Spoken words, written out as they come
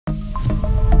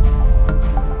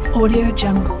Audio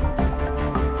Jungle.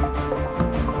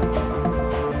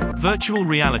 Virtual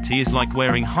reality is like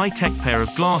wearing a high-tech pair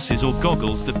of glasses or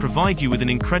goggles that provide you with an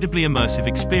incredibly immersive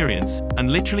experience, and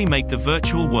literally make the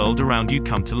virtual world around you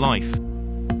come to life.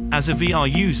 As a VR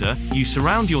user, you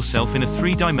surround yourself in a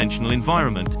three-dimensional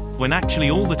environment, when actually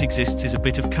all that exists is a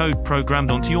bit of code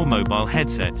programmed onto your mobile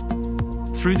headset.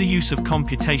 Through the use of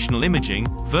computational imaging,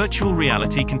 virtual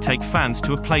reality can take fans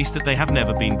to a place that they have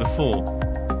never been before.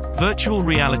 Virtual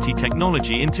reality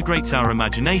technology integrates our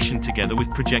imagination together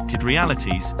with projected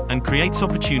realities, and creates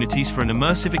opportunities for an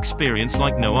immersive experience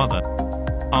like no other.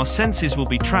 Our senses will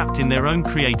be trapped in their own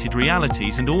created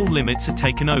realities, and all limits are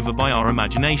taken over by our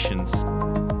imaginations.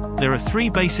 There are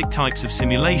three basic types of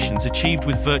simulations achieved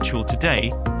with virtual today: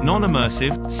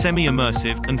 non-immersive,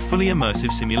 semi-immersive, and fully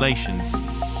immersive simulations.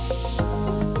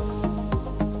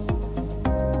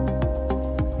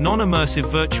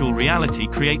 Non-immersive virtual reality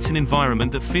creates an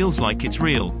environment that feels like it's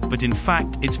real, but in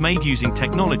fact, it's made using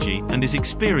technology, and is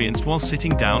experienced while sitting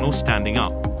down or standing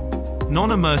up.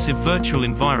 Non-immersive virtual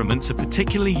environments are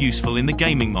particularly useful in the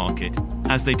gaming market,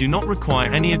 as they do not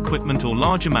require any equipment or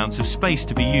large amounts of space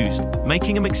to be used,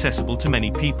 making them accessible to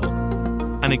many people.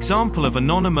 An example of a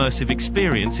non-immersive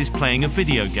experience is playing a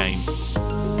video game.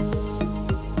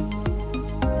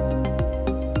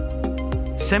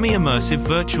 Semi-immersive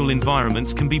virtual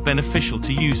environments can be beneficial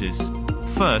to users.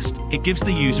 First, it gives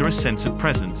the user a sense of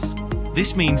presence.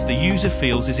 This means the user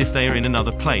feels as if they are in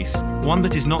another place, one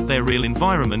that is not their real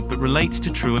environment but relates to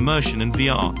true immersion and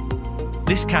VR.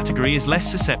 This category is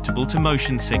less susceptible to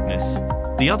motion sickness.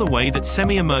 The other way that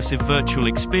semi-immersive virtual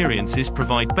experiences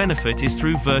provide benefit is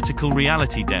through vertical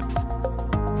reality depth.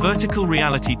 Vertical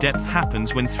reality depth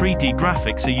happens when 3D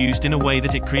graphics are used in a way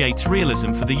that it creates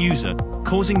realism for the user,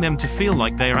 causing them to feel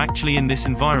like they are actually in this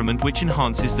environment, which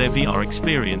enhances their VR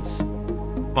experience.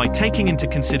 By taking into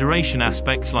consideration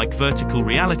aspects like vertical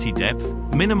reality depth,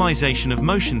 minimization of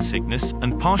motion sickness,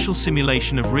 and partial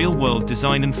simulation of real-world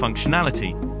design and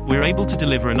functionality, we're able to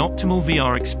deliver an optimal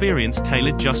VR experience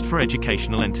tailored just for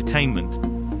educational entertainment.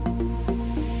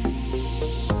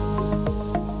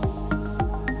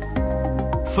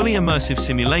 Fully immersive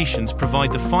simulations provide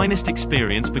the finest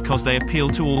experience because they appeal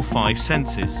to all five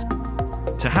senses.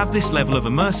 To have this level of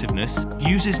immersiveness,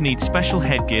 users need special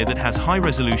headgear that has high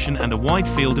resolution and a wide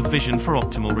field of vision for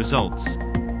optimal results.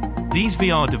 These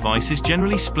VR devices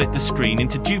generally split the screen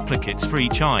into duplicates for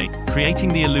each eye, creating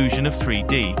the illusion of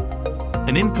 3D.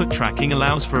 An input tracking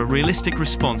allows for a realistic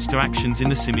response to actions in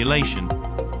the simulation.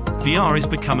 VR is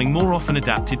becoming more often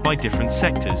adapted by different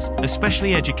sectors,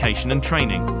 especially education and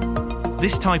training.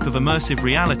 This type of immersive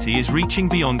reality is reaching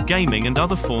beyond gaming and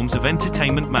other forms of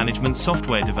entertainment management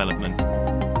software development.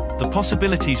 The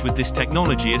possibilities with this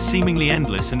technology are seemingly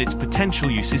endless, and its potential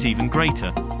use is even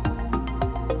greater.